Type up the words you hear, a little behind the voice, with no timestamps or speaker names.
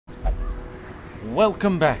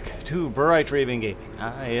Welcome back to Bright Raven Gaming.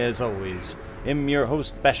 I, as always, am your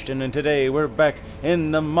host Bastion, and today we're back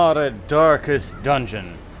in the modded Darkest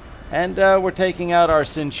Dungeon. And we're taking out our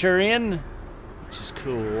Centurion, which is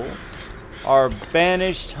cool. Our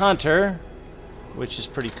Banished Hunter, which is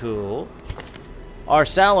pretty cool. Our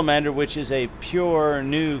Salamander, which is a pure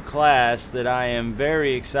new class that I am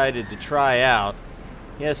very excited to try out.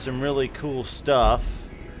 He has some really cool stuff.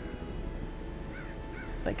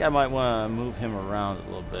 I think I might want to move him around a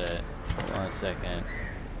little bit. Hold on a second.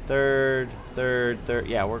 Third.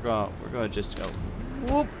 Yeah, we're going to just go.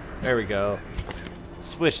 Whoop. There we go.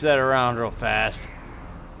 Switch that around real fast.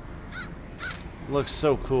 Looks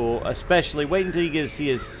so cool. Especially, wait until you get to see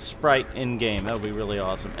his sprite in game. That'll be really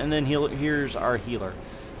awesome. And then here's our healer.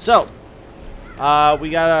 So,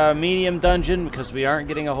 we got a medium dungeon because we aren't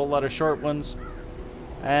getting a whole lot of short ones.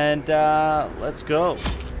 And let's go.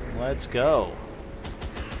 Let's go.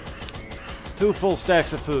 2 full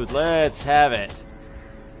stacks of food. Let's have it.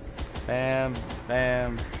 Bam,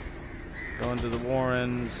 bam. Going to the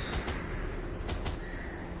Warrens.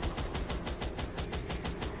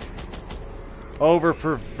 Over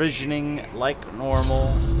provisioning like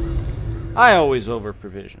normal. I always over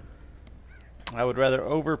provision. I would rather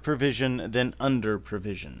over provision than under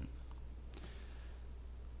provision.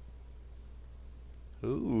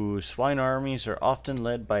 Ooh, swine armies are often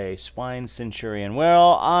led by a swine centurion.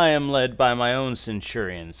 Well, I am led by my own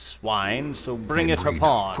centurion, swine, so bring it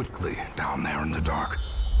upon. Quickly down there in the dark,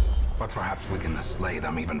 but perhaps we can slay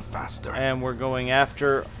them even faster. And we're going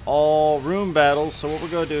after all room battles, so what we're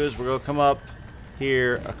going to do is we're going to come up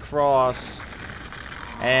here, across,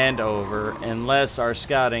 and over, unless our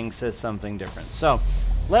scouting says something different. So,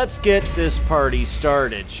 let's get this party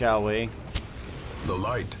started, shall we? The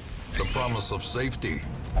light. The promise of safety.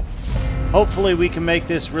 Hopefully we can make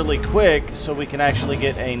this really quick so we can actually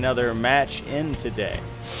get another match in today.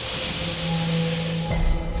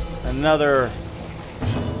 Another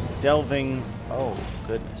delving... Oh,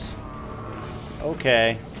 goodness.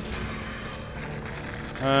 Okay.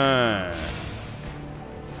 Well,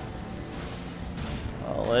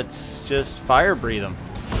 let's just fire breathe them.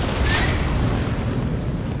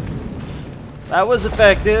 That was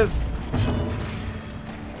effective.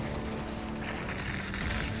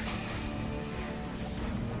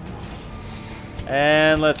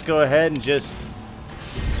 And let's go ahead and just,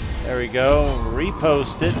 there we go,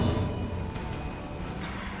 repost it.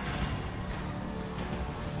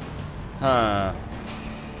 Huh.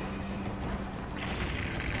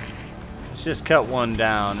 Let's just cut one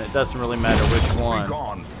down. It doesn't really matter which one. Be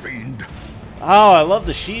gone, fiend. Oh, I love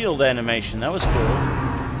the shield animation. That was cool.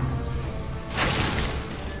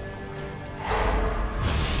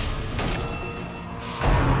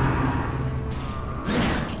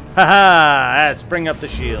 Haha! Let's bring up the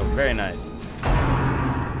shield. Very nice.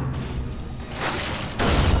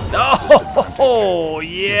 Oh,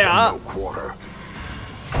 yeah! No quarter.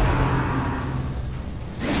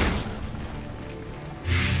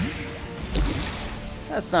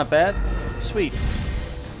 That's not bad. Sweet.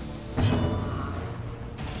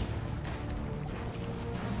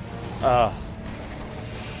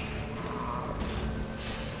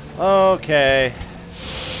 Okay.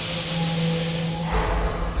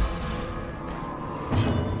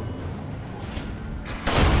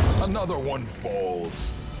 Another one falls.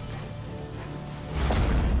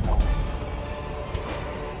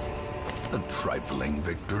 A trifling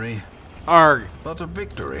victory. Arg. But a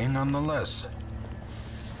victory nonetheless.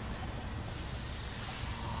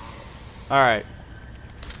 Alright.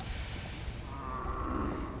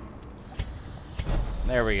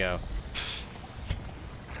 There we go.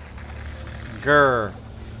 Grr.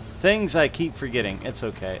 Things I keep forgetting. It's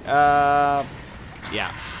okay. Yeah.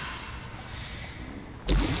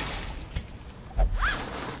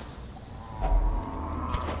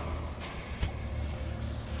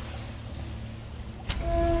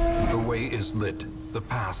 Is lit. The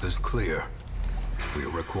path is clear. We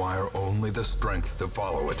require only the strength to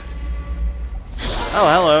follow it. Oh,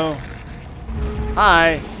 hello.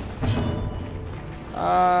 Hi.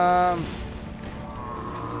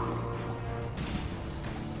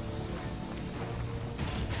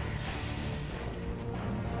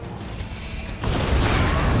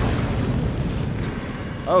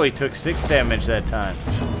 Oh, he took 6 damage that time.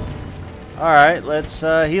 Alright, let's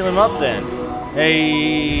heal him up then.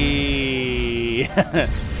 Hey.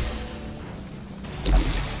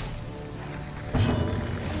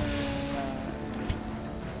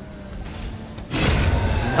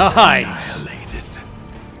 Nice.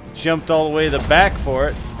 Jumped all the way to the back for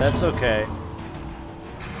it. That's okay.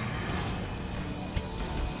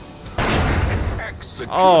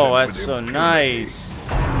 executed Oh, that's with so impunity. nice.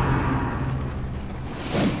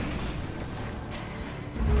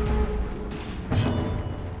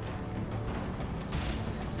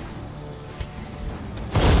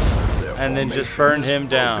 Their And then just formation burned is him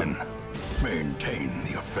down. broken. Maintain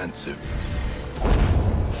the offensive.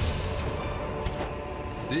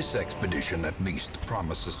 This expedition at least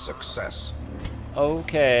promises success.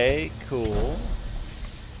 Okay, cool.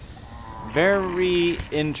 Very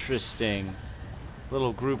interesting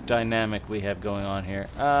little group dynamic we have going on here.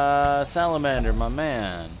 Salamander, my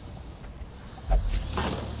man.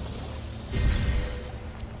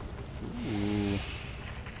 Ooh.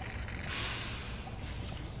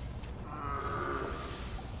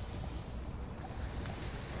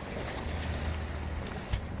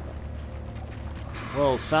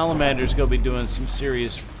 Well, Salamander's gonna be doing some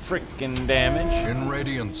serious frickin' damage. In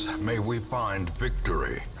Radiance, may we find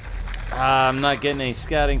victory. I'm not getting any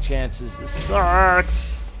scouting chances. This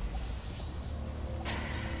sucks.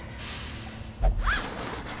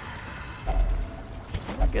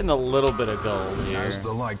 Getting a little bit of gold here. As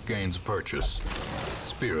the light gains purchase,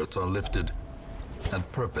 spirits are lifted, and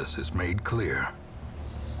purpose is made clear.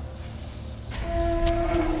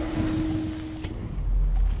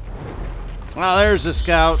 Oh, there's a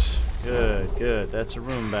scout. Good, good. That's a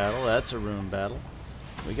room battle. That's a room battle.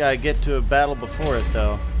 We gotta get to a battle before it,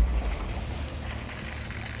 though.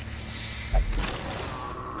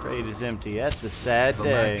 Crate is empty. That's a sad The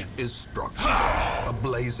day. match is struck. A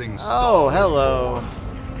blazing star Oh, is hello. born.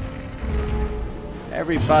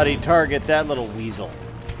 Everybody target that little weasel.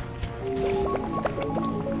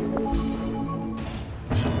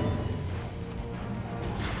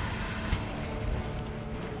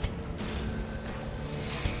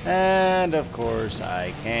 And of course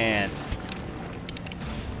I can't.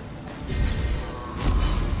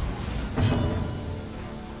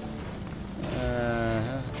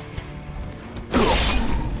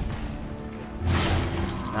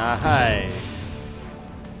 Nice.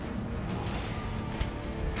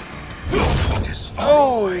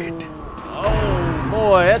 Destroyed. Oh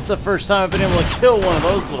boy, that's the first time I've been able to kill one of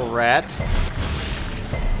those little rats.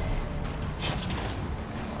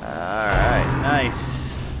 Alright, nice.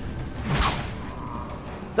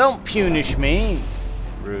 Don't punish me.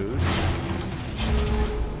 Rude.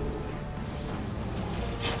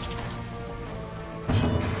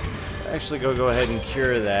 Actually, go ahead and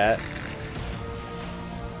cure that.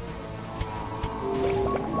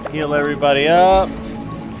 Heal everybody up.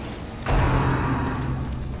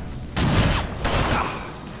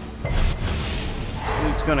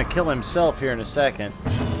 Dude's gonna kill himself here in a second.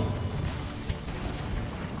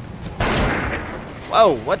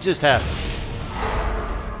 Whoa, what just happened?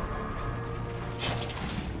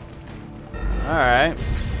 Alright.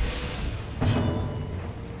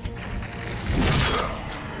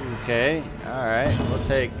 Okay, alright.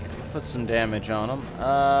 We'll put some damage on him.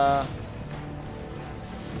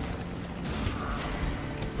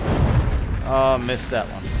 Oh, missed that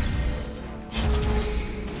one.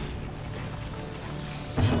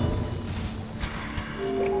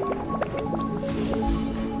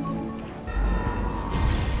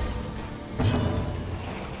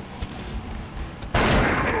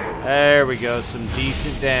 There we go, some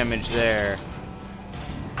decent damage there.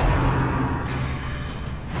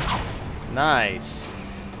 Nice.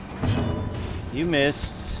 You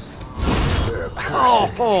missed. Their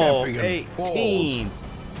cursed Oh, champion 18.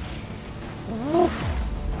 falls.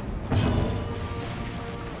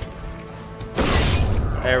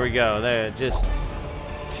 There we go. There, just.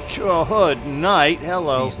 Oh, night.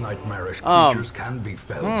 Hello. These nightmarish creatures can be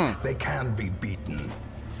felled. They can be beaten.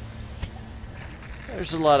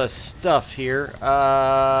 There's a lot of stuff here.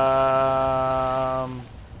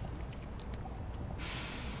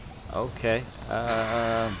 Okay.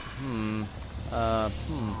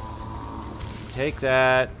 Take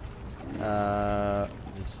that.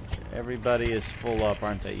 Everybody is full up,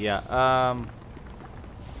 aren't they? Yeah.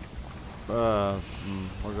 We're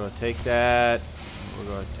gonna take that. We're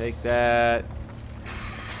gonna take that.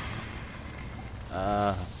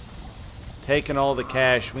 Taking all the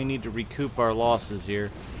cash. We need to recoup our losses here.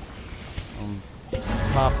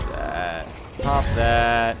 Pop that. Pop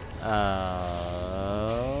that.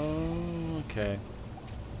 Okay.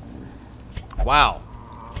 Wow.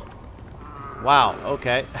 Wow.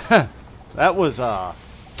 Okay. That was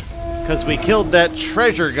because we killed that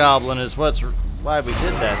treasure goblin is why we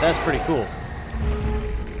did that. That's pretty cool.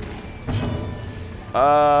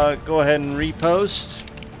 Go ahead and repost.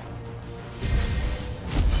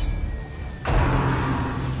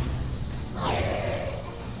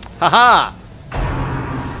 Haha!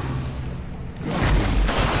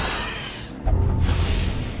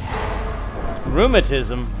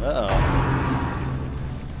 Rheumatism? Uh-oh.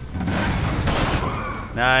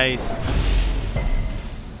 Nice.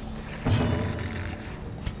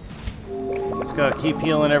 Let's go. Keep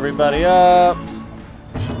healing everybody up.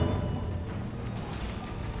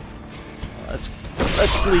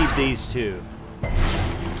 Let's bleed these two.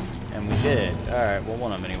 And we did. Alright, well,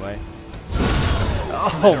 one of them anyway.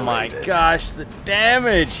 Oh my gosh, the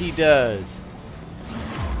damage he does.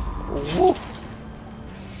 Woo.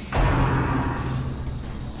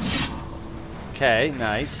 Okay,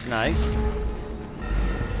 nice, nice.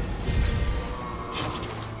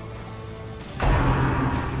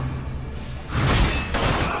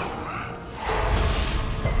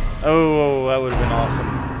 Oh, that would have been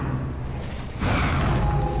awesome.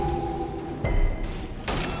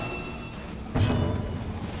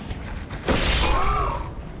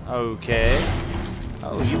 Okay.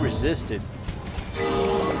 Oh, you resisted.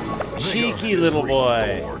 Cheeky little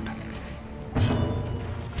boy.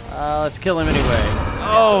 Let's kill him anyway.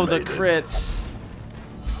 Oh, the crits.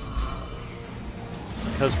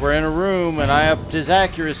 Because we're in a room and I upped his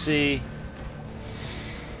accuracy.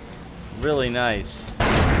 Really nice.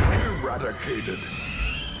 Eradicated.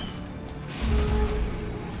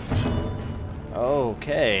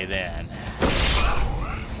 Okay, then.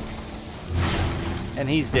 And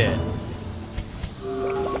he's dead.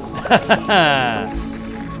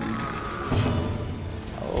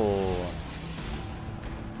 Oh.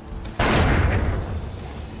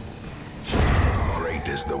 Great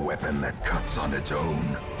is the weapon that cuts on its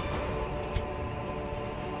own.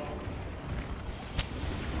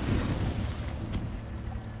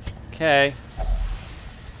 Okay.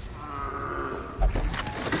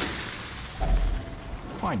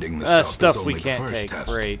 Finding the Stuff is we only can't the first take. test.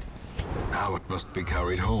 Great. Now it must be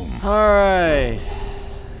carried home. Alright.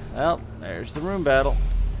 Well, there's the room battle.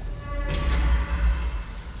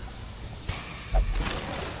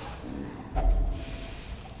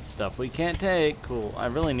 Stuff we can't take. Cool. I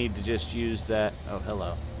really need to just use that. Oh,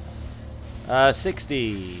 hello.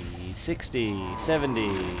 60, 60, 70,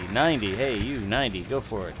 90. Hey, you, 90. Go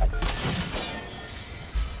for it.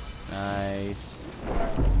 Nice.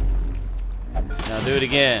 Now do it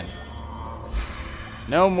again.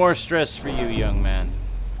 No more stress for you, young man.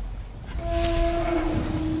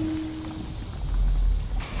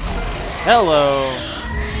 Hello.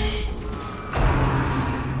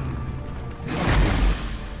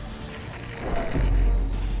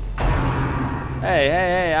 Hey, hey,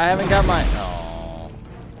 hey, I haven't got my... Oh.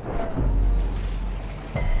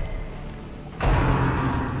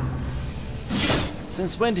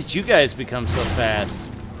 Since when did you guys become so fast?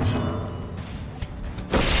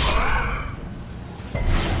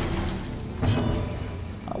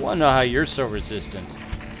 I want to know how you're so resistant.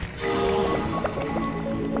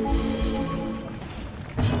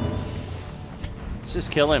 Let's just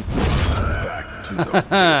kill him. Back to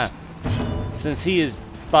the Since he is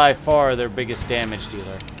by far their biggest damage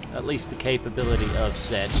dealer. At least the capability of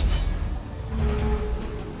such.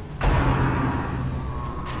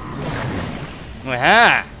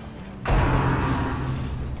 Aha!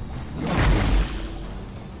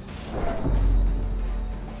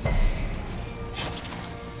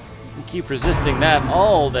 You keep resisting that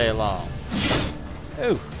all day long.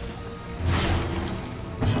 Ooh.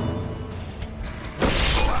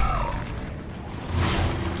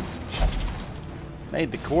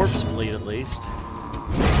 Made the corpse bleed at least.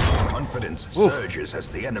 confidence Oof. surges as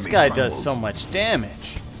the enemy This guy crumbles. does so much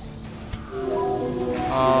damage.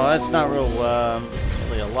 Oh, that's not real,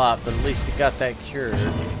 really a lot, but at least it got that cured.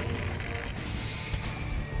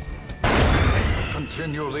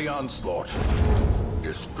 Continue the onslaught.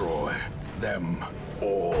 Destroy them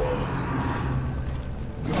all.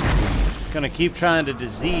 Gonna keep trying to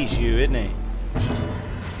disease you, isn't he?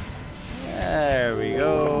 There we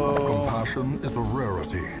go. Compassion is a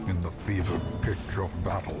rarity in the fevered pitch of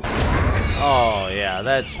battle. Oh, yeah,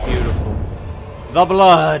 that's beautiful. The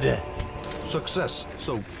blood! Success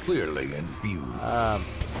so clearly in view.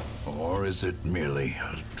 Or is it merely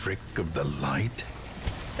a trick of the light?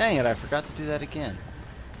 Dang it, I forgot to do that again.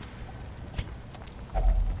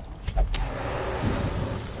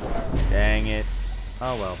 Dang it.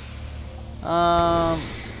 Oh, well.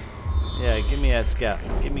 Yeah, give me that scout.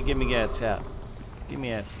 Give me that scout. Give me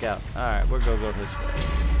that scout. Alright, we're gonna go this way.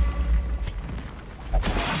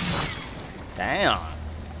 Damn.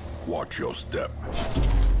 Watch your step.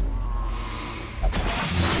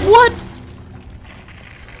 What?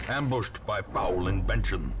 Ambushed by foul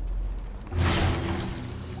invention.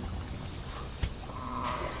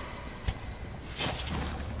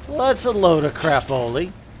 Well, that's a load of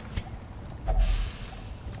crapoli.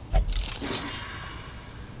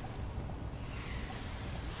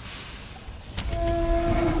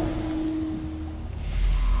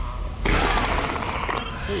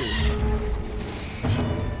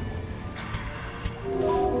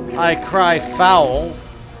 I cry foul.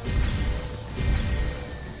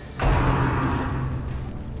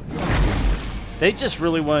 They just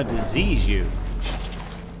really want to disease you.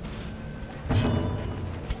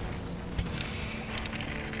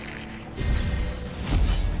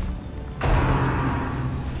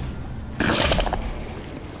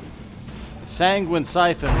 Sanguine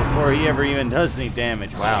Siphon before he ever even does any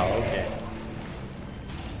damage. Wow, okay.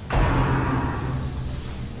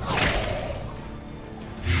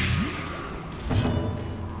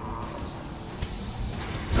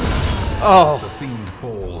 Oh. As the fiend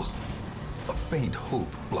falls, a faint hope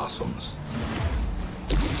blossoms.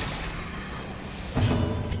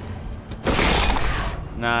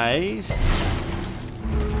 Nice.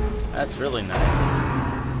 That's really nice.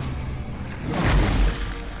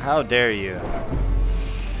 How dare you?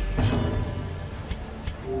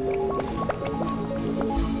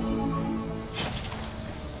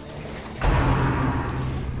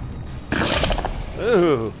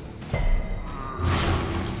 Ooh.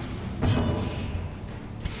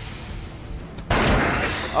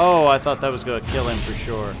 Oh, I thought that was going to kill him for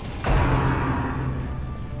sure.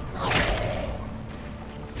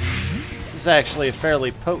 This is actually a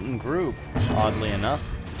fairly potent group, oddly enough.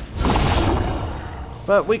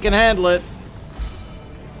 But we can handle it.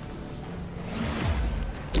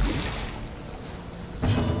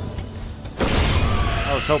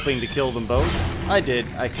 I was hoping to kill them both. I did.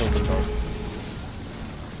 I killed them both.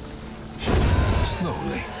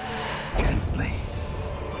 Slowly, gently.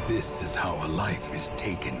 This is how a life is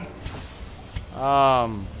taken.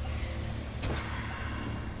 Oh.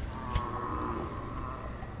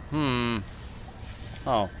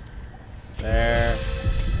 There.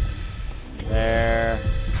 There.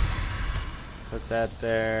 Put that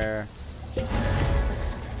there.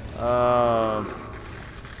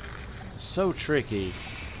 So tricky.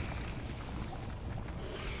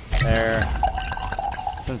 There.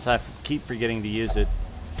 Since I keep forgetting to use it.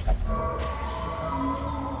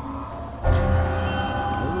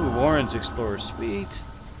 Ooh, Warren's Explorer. Sweet.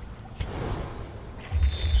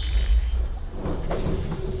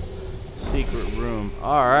 Secret room.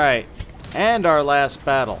 Alright. And our last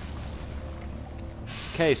battle.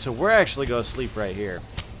 Okay, so we're actually going to sleep right here.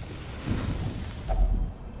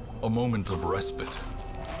 A moment of respite.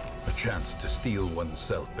 A chance to steel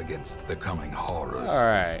oneself against the coming horrors.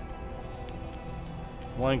 Alright.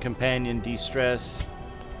 One companion de-stress.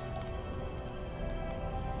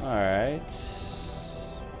 Alright.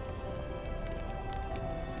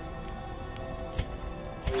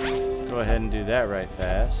 Go ahead and do that right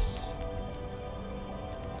fast.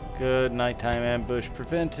 Good. Nighttime ambush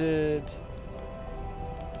prevented.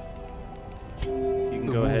 You can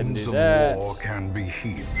go ahead and do that. The wounds of war can be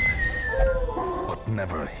healed, but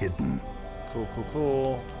never hidden. Cool, cool,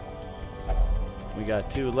 cool. We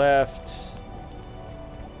got 2 left.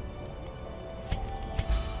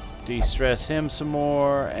 De-stress him some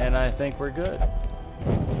more, and I think we're good.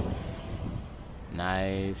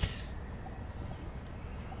 Nice.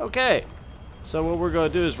 Okay. So what we're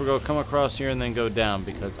going to do is we're going to come across here and then go down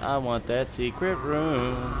because I want that secret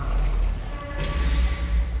room.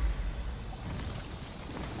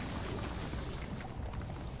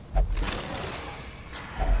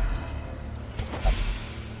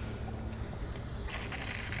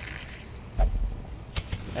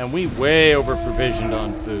 And we way over provisioned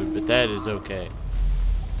on food, but that is okay.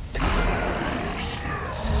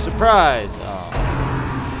 Surprise! Oh.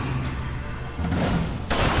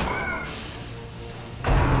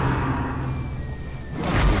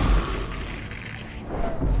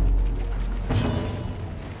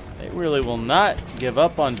 They really will not give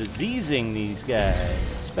up on diseasing these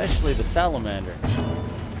guys, especially the Salamander.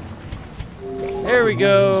 There we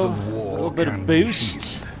go. A little bit of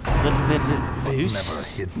boost. A little bit of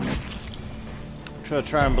boost.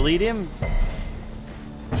 Try and bleed him.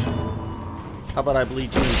 How about I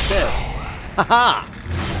bleed you instead? Haha!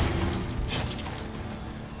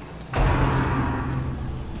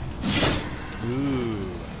 Ooh.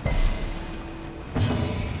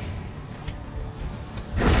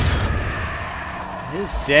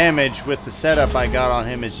 His damage with the setup I got on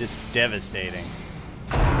him is just devastating.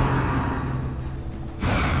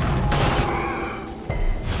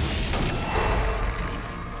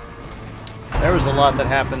 There was a lot that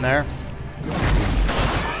happened there.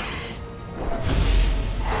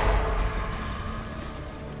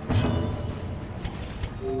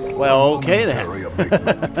 Well, okay then.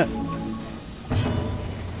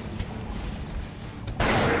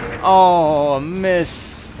 Oh, a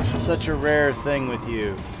miss. Such a rare thing with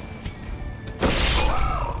you.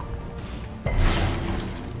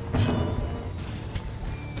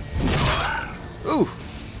 Ooh.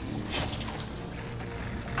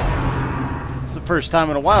 the first time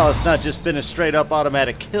in a while it's not just been a straight up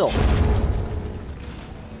automatic kill.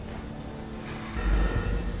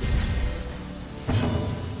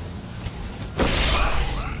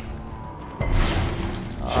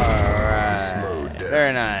 Alright.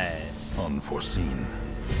 Very nice. Unforeseen.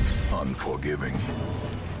 Unforgiving.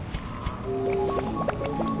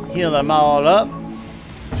 Heal them all up.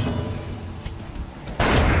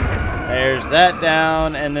 There's that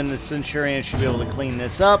down, and then the Centurion should be able to clean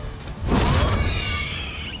this up.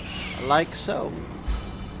 Like so.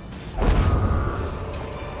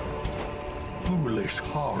 Foolish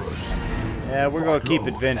horrors. Yeah, we're going to keep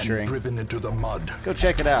adventuring. Driven into the mud. Go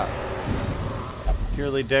check it out.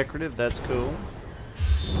 Purely decorative, that's cool.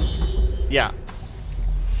 Yeah.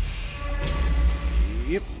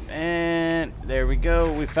 Yep, and there we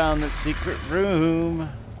go. We found the secret room.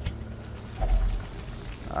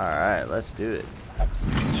 Alright, let's do it.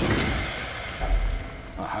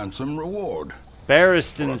 A handsome reward.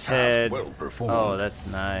 Barristan's head. Well performed. Oh, that's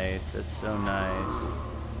nice. That's so nice.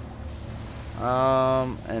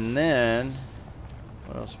 And then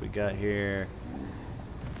what else we got here?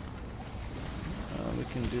 We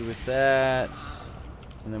can do with that,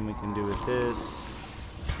 and then we can do with this.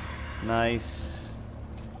 Nice.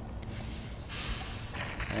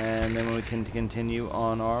 And then we can continue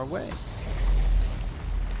on our way.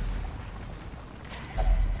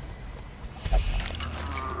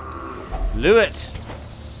 Luet!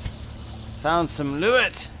 Found some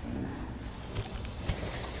Luet!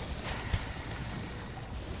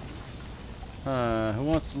 Who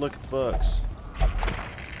wants to look at the books?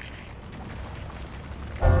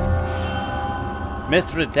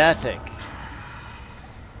 Mithridatic.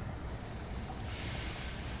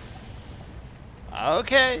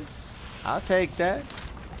 Okay. I'll take that.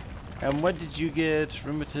 And what did you get?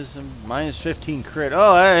 Rheumatism? Minus 15 crit.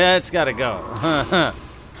 Oh, that's gotta go.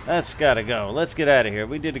 That's gotta go. Let's get out of here.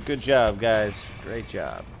 We did a good job, guys. Great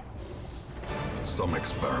job. Some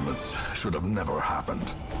experiments should have never happened.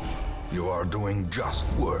 You are doing just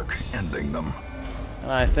work, ending them.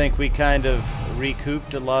 I think we kind of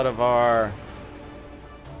recouped a lot of our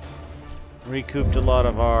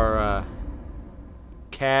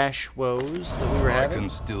cash woes that we were having. I can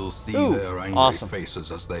still see Ooh, their angry awesome.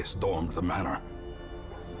 faces as they stormed the manor.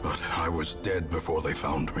 But I was dead before they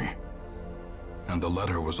found me. And the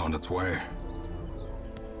letter was on its way.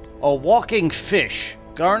 A walking fish,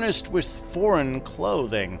 garnished with foreign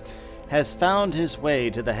clothing, has found his way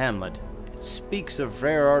to the hamlet. It speaks of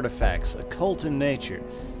rare artifacts, occult in nature,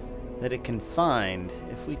 that it can find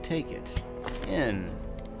if we take it in.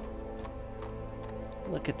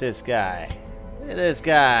 Look at this guy. Look at this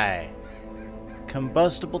guy.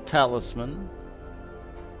 Combustible talisman.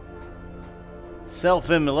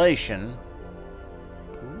 Self-immolation.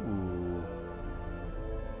 Ooh.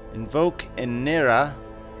 Invoke Inira.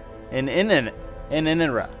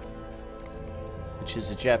 Inira. Which is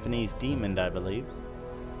a Japanese demon, I believe.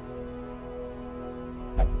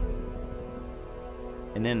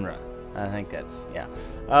 Inira. I think that's, yeah.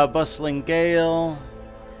 Bustling Gale.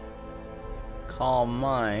 Calm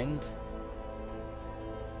Mind.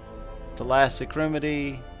 Tholastic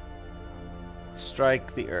Remedy.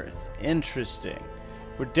 Strike the Earth. Interesting.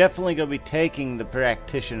 We're definitely going to be taking the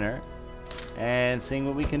practitioner and seeing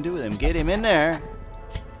what we can do with him. Get him in there.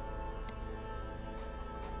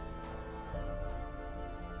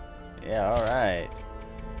 Yeah,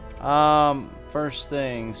 alright. First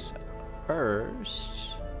things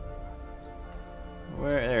first.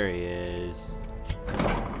 There he is.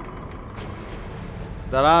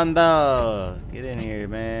 Daranda! Get in here,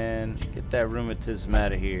 man. Get that rheumatism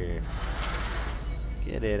out of here.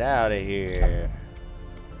 Get it out of here.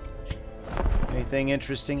 Anything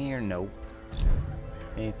interesting here? Nope.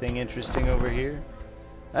 Anything interesting over here?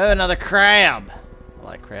 Oh, another crab! I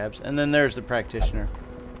like crabs. And then there's the practitioner.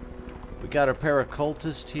 We got our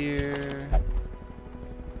paracultist here.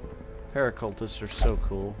 Paracultists are so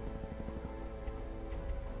cool.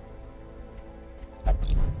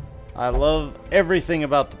 I love everything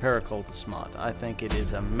about the paracultist mod. I think it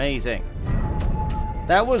is amazing.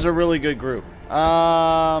 That was a really good group.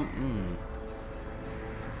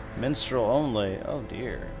 Minstrel only. Oh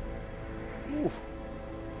dear. Ooh,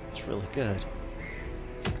 that's really good.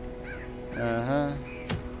 Uh-huh.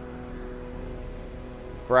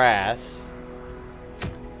 Brass.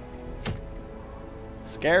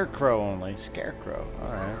 Scarecrow only. Scarecrow.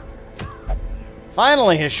 Alright.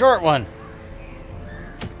 Finally, a short one!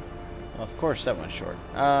 Well, of course that one's short.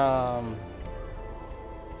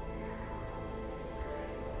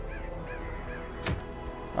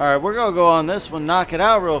 Alright, we're gonna go on this one, knock it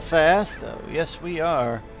out real fast. Oh, yes, we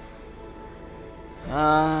are.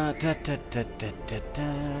 What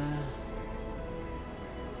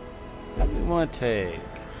do we want to take?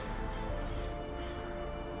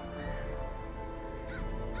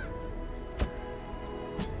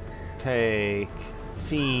 Take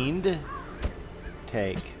Fiend.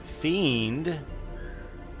 Take Fiend.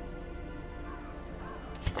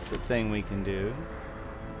 It's a thing we can do.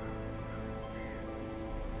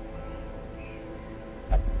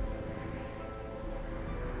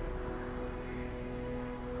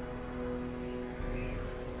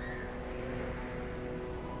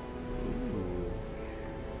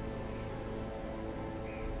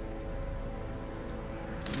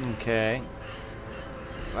 Okay.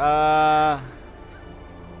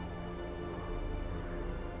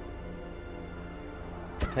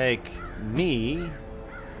 Take me.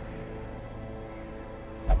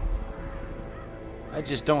 I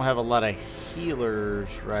just don't have a lot of healers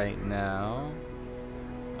right now,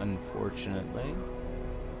 unfortunately.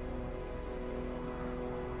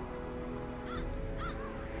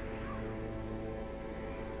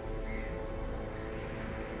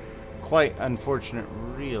 Quite unfortunate,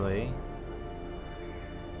 really.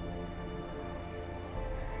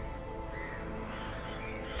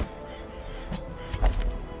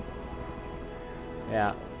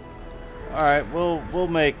 Yeah. All right, we'll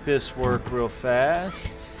make this work real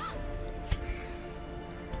fast.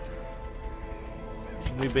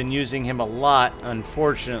 We've been using him a lot,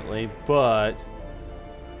 unfortunately, but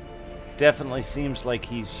definitely seems like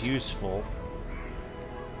he's useful.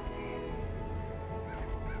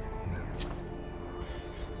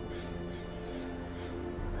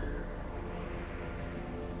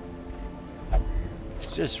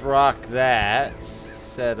 Let's just rock that.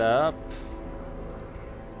 Set up.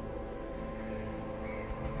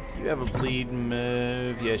 Do you have a bleed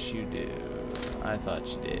move? Yes, you do. I thought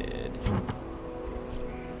you did.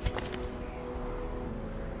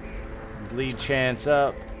 Bleed chance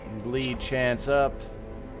up. Bleed chance up.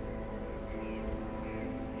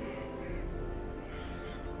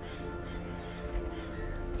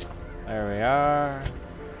 There we are.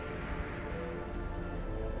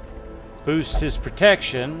 Boost his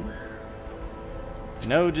protection.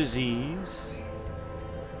 No disease.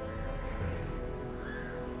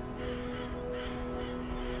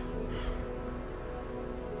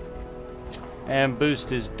 And boost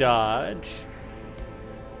his dodge.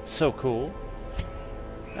 So cool.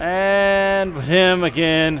 And with him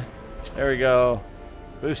again. There we go.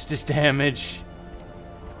 Boost his damage.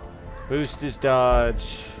 Boost his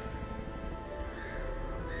dodge.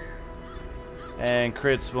 And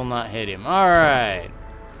crits will not hit him. Alright.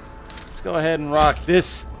 Let's go ahead and rock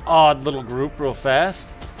this odd little group real fast.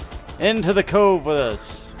 Into the cove with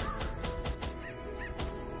us.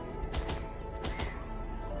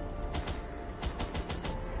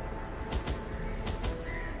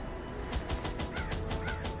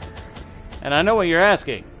 And I know what you're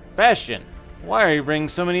asking. Bastion, why are you bringing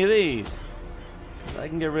so many of these? I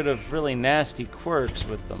can get rid of really nasty quirks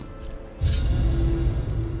with them.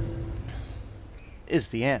 Is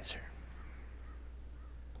the answer.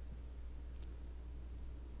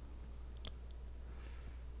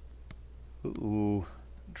 Ooh,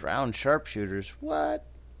 drowned sharpshooters. What?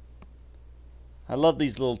 I love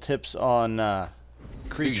these little tips on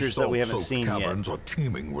creatures that we haven't seen yet. These caverns are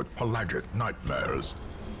teeming with pelagic nightmares.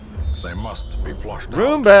 They must be flushed out.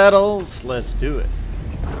 Room battles. Let's do it.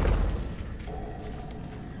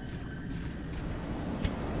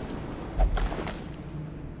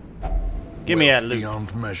 Give me that loot.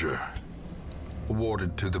 Beyond measure.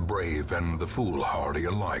 Awarded to the brave and the foolhardy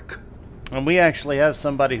alike. And we actually have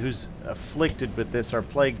somebody who's afflicted with this, our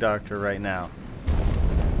plague doctor, right now.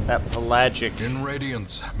 That pelagic. In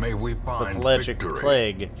radiance, may we find the pelagic victory.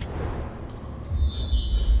 Plague.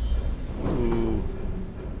 Ooh.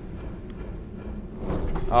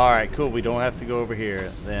 Alright, cool. We don't have to go over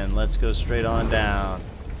here. Then let's go straight on down.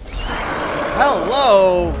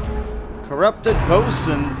 Hello! Corrupted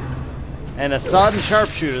bosun and a sodden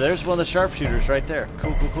sharpshooter. There's one of the sharpshooters right there.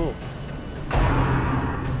 Cool, cool, cool.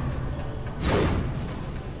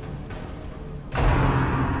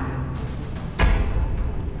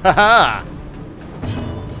 Haha!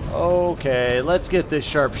 Okay, let's get this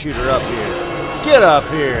sharpshooter up here. Get up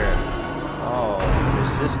here! Oh,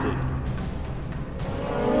 resisted.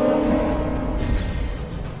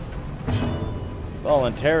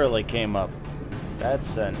 Voluntarily came up.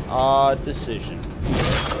 That's an odd decision.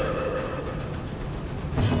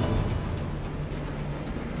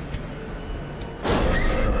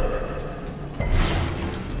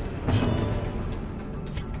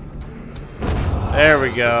 There we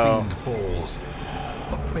go. The fiend falls,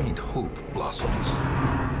 a faint hope blossoms.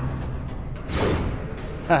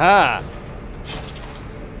 Haha!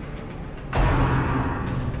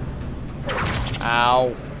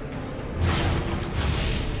 Ow.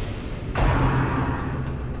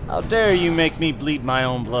 How dare you make me bleed my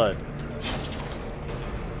own blood?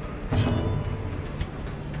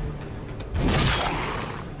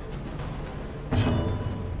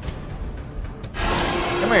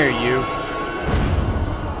 Come here, you.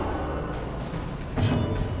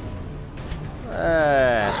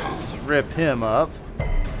 Let's rip him up.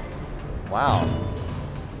 Wow.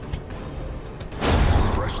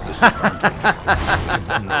 Press the start. Give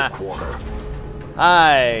them no quarter.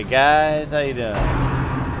 Hi, guys. How you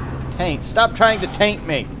doing? Taint. Stop trying to taint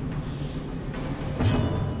me.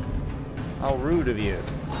 How rude of you.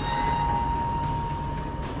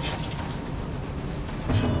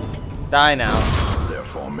 Die now. Their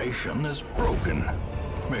formation is broken.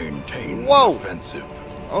 Maintain the Whoa. offensive.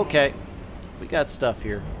 Okay. We got stuff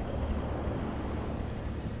here.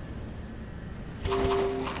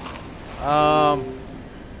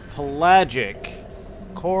 Pelagic.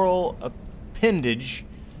 Coral appendage.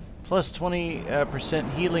 Plus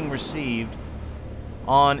 20% healing received.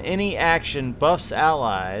 On any action buffs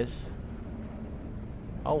allies.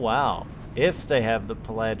 Oh, wow. If they have the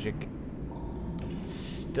pelagic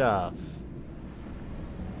stuff.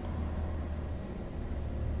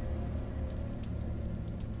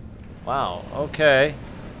 Wow, okay.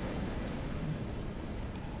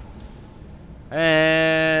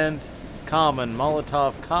 And common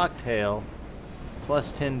Molotov cocktail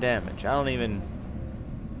plus 10 damage. I don't even...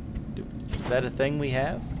 Is that a thing we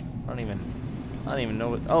have? I don't even know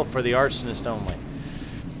what... Oh, for the arsonist only.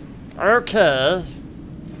 Okay.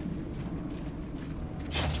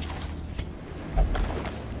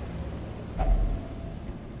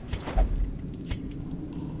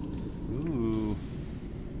 Ooh.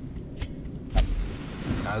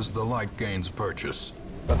 As the light gains purchase,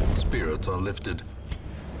 spirits are lifted,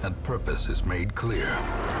 and purpose is made clear.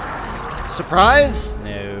 Surprise?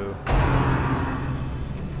 No.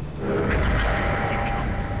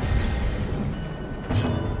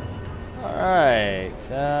 Alright,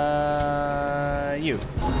 you.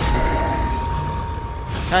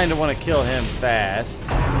 Kinda want to kill him fast.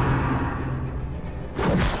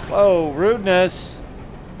 Whoa, rudeness!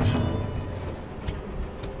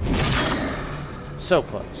 So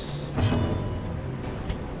close.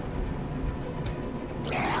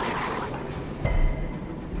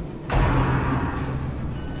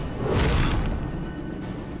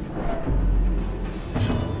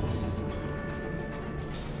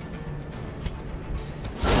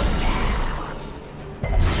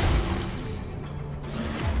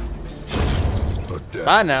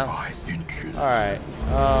 Bye now. Alright.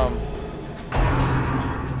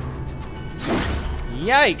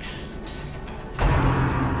 Yikes!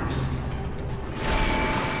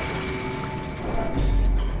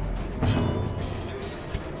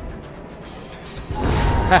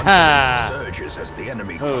 Haha! Surges as the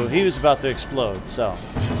enemy Oh, he was about to explode, so.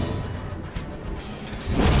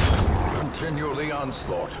 Continue the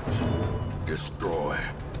onslaught. Destroy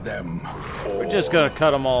them all. We're just gonna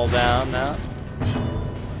cut them all down now.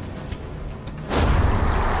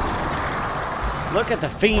 Look at the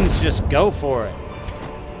fiends just go for it.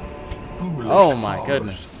 Foolish Oh my powers,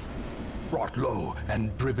 goodness. Brought low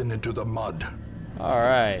and driven into the mud.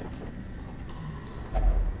 Alright.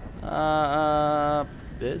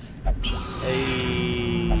 This?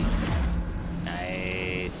 Hey.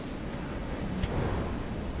 Nice.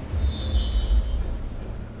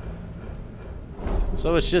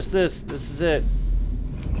 So it's just this. This is it.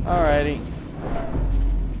 Alrighty.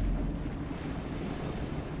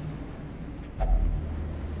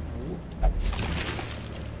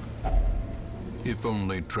 If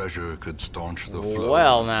only treasure could staunch the flow.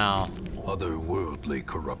 Well, now. Otherworldly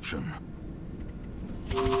corruption.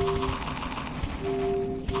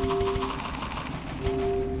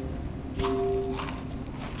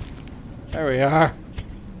 There we are.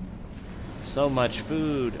 So much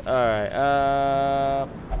food. Alright,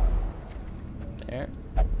 there.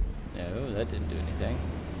 No, that didn't do anything.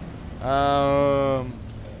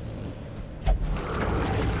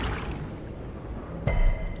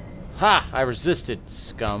 Ha! I resisted,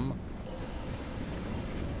 scum.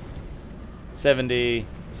 70,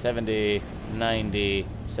 70, 90,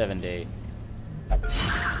 70.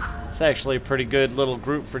 It's actually a pretty good little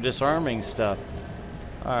group for disarming stuff.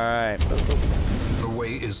 Alright. The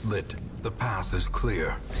way is lit. The path is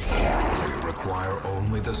clear. We require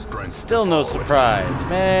only the strength. Still no surprise.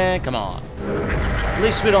 Man, come on. At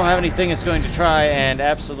least we don't have anything that's going to try and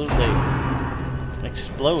absolutely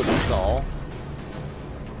explode us all.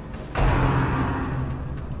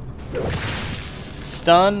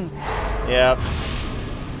 stun? Yep.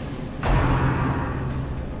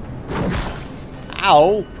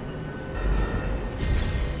 Ow!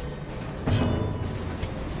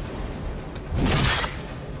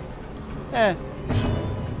 Eh.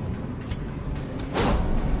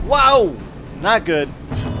 Wow! Not good.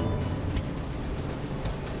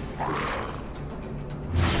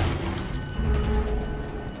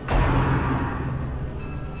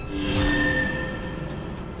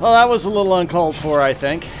 Well, that was a little uncalled for, I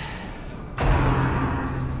think.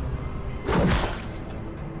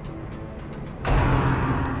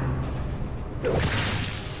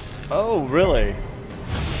 Oh, really?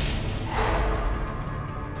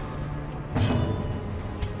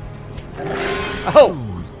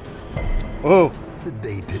 Oh! Oh!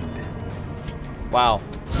 Sedated. Wow.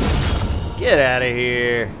 Get out of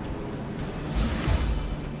here.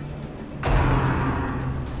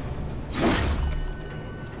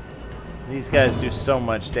 These guys do so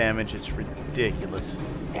much damage, it's ridiculous.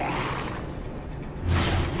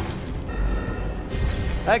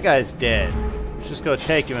 That guy's dead. It's just gonna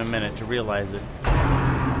take him a minute to realize it.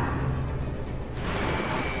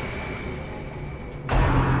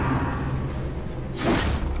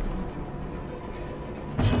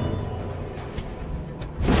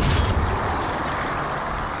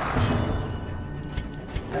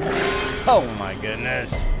 Oh my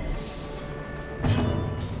goodness.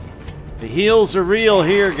 The heals are real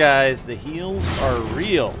here, guys. The heals are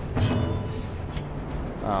real.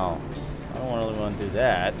 Oh, I don't really want to do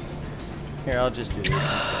that. Here, I'll just do this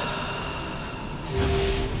instead.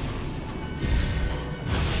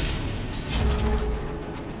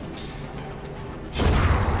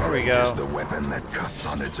 There we go. Is the weapon that cuts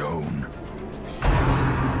on its own.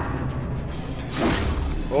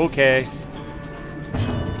 Okay.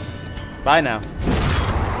 Bye now.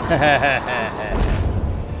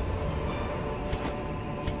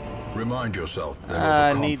 Remind yourself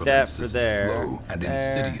that I need that for is there. a slow and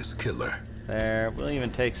insidious killer. There. We'll even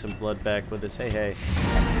take some blood back with us. Hey, hey.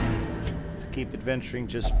 Let's keep adventuring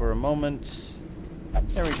just for a moment.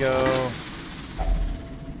 There we go.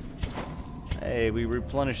 Hey, we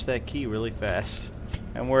replenished that key really fast.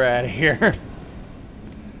 And we're out of here.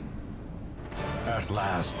 At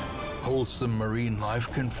last, wholesome marine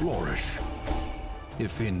life can flourish.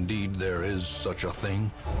 If indeed there is such a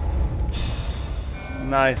thing.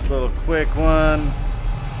 Nice little quick one.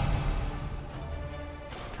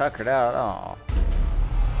 Tuckered out. Aw.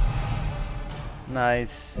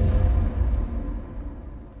 Nice.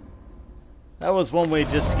 That was one way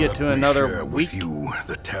just to get to another share week. with you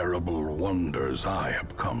the terrible wonders I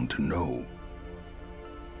have come to know.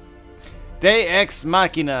 Deus Ex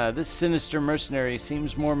Machina. This sinister mercenary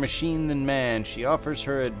seems more machine than man. She offers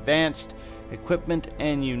her advanced equipment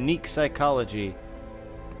and unique physiology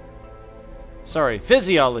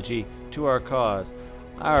to our cause.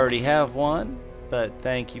 I already have one, but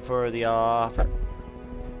thank you for the offer.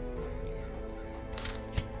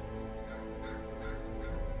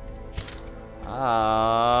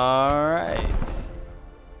 Alright.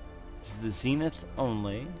 It's the Zenith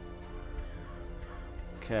only.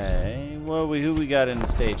 Okay. Well, who we got in the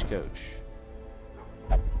stagecoach?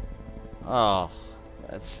 Oh,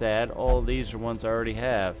 that's sad. All of these are ones I already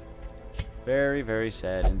have. Very, very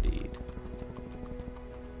sad indeed.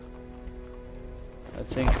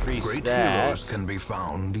 Let's increase Great that. heroes can be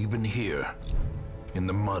found even here, in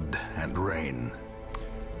the mud and rain.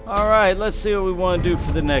 Alright, let's see what we want to do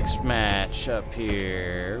for the next match up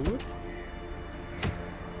here. Whoop.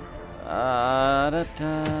 Da, da,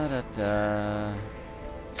 da, da.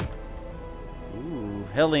 Ooh,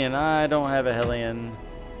 Hellion. I don't have a Hellion.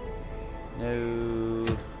 No.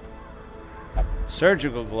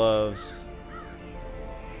 Surgical gloves.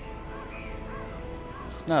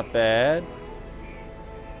 It's not bad.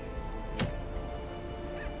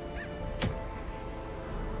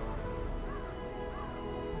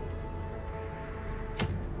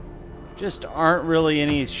 Just aren't really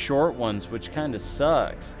any short ones, which kind of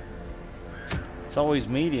sucks. It's always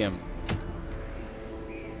medium.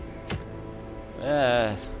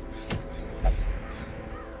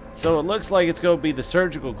 So it looks like it's going to be the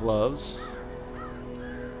surgical gloves.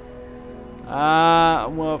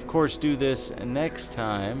 We'll of course do this, and next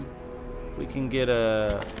time we can get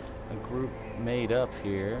a group made up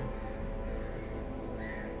here.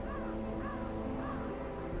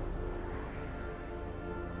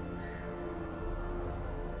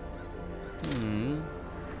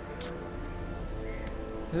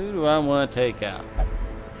 Who do I want to take out?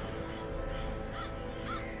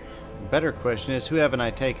 The better question is, who haven't I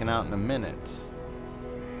taken out in a minute?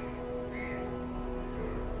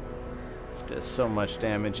 does so much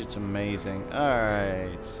damage, it's amazing.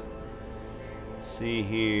 Alright. See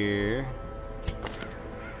here.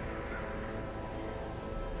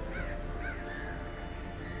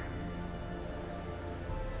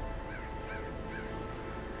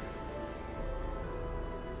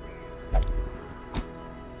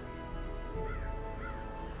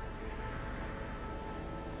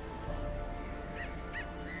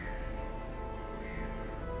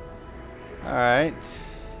 Alright.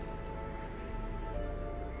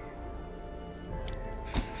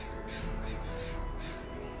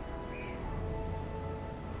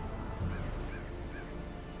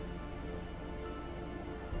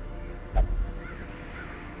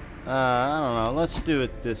 I don't know. Let's do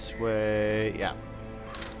it this way. Yeah.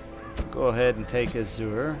 Go ahead and take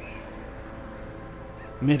Azure.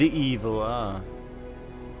 Medieval,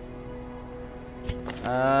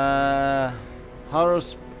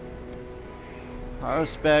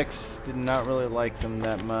 Haruspecs, did not really like them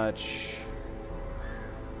that much.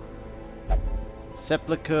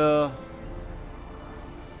 Sepulchre.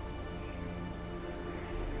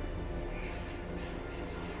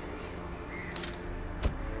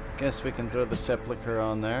 Guess we can throw the Sepulchre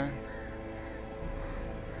on there.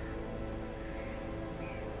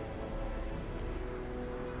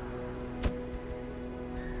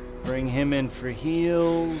 Bring him in for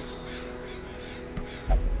heals.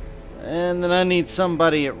 And then I need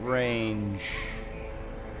somebody at range.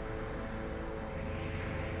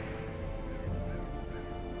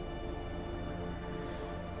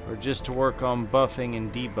 Or just to work on buffing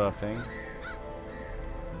and debuffing.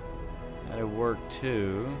 That'd work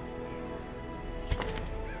too.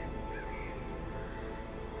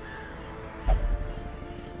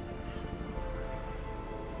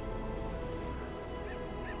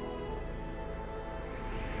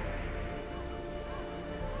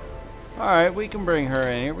 Alright, we can bring her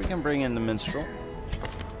in here. We can bring in the minstrel.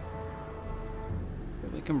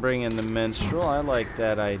 We can bring in the minstrel. I like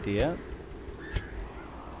that idea.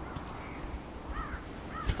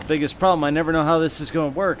 It's the biggest problem. I never know how this is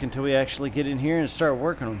going to work until we actually get in here and start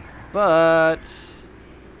working them. But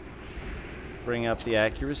bring up the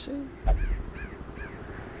accuracy.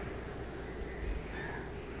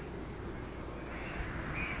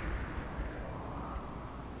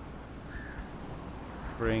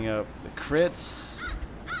 Bring up the crits.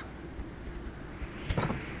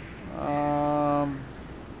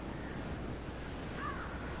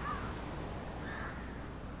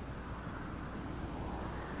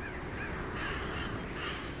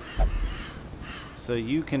 So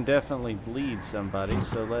you can definitely bleed somebody,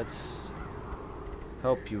 so let's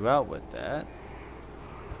help you out with that.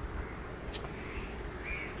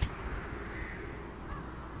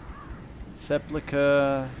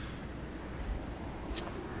 Sepulchre.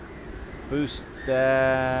 Boost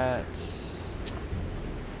that.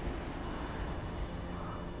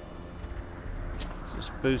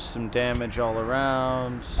 Just boost some damage all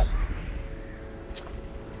around.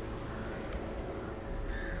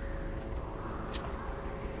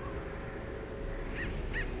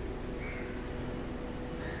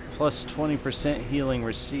 Plus 20% healing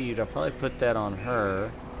received. I'll probably put that on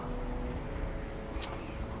her.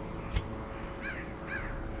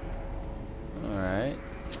 Alright.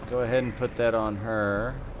 Go ahead and put that on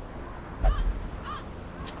her.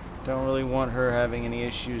 Don't really want her having any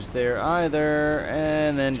issues there either.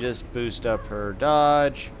 And then just boost up her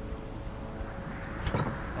dodge.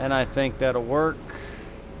 And I think that'll work.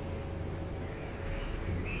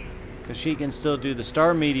 Because she can still do the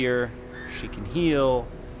Star Meteor. She can heal.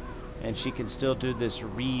 And she can still do this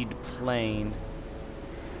Reed Plane.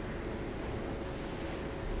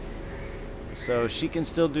 So she can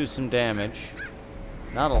still do some damage.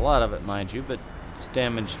 Not a lot of it, mind you, but it's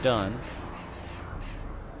damage done.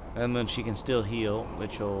 And then she can still heal,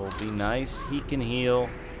 which will be nice. He can heal.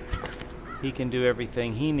 He can do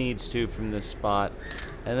everything he needs to from this spot.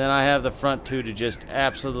 And then I have the front two to just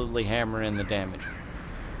absolutely hammer in the damage.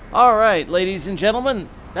 Alright, ladies and gentlemen,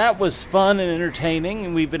 that was fun and entertaining.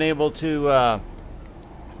 And we've been able to,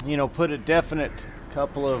 you know, put a definite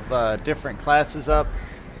couple of different classes up.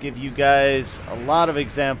 Give you guys a lot of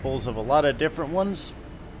examples of a lot of different ones.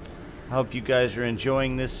 I hope you guys are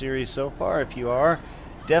enjoying this series so far. If you are,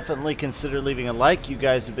 definitely consider leaving a like. You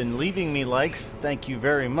guys have been leaving me likes. Thank you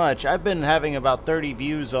very much. I've been having about 30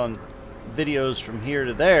 views on videos from here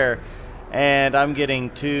to there, and I'm getting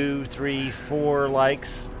 2, 3, 4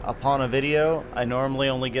 likes upon a video. I normally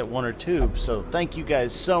only get 1 or 2, so thank you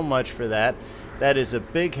guys so much for that. That is a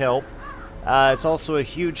big help. It's also a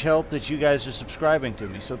huge help that you guys are subscribing to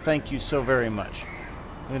me, so thank you so very much.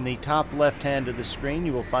 In the top left hand of the screen,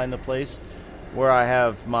 you will find the place where I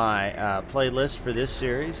have my playlist for this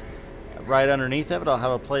series. Right underneath of it, I'll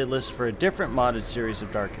have a playlist for a different modded series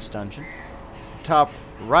of Darkest Dungeon. Top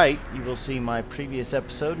right, you will see my previous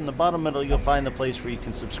episode. In the bottom middle, you'll find the place where you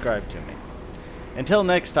can subscribe to me. Until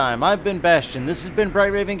next time, I've been Bastion, this has been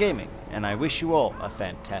Bright Raven Gaming, and I wish you all a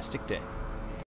fantastic day.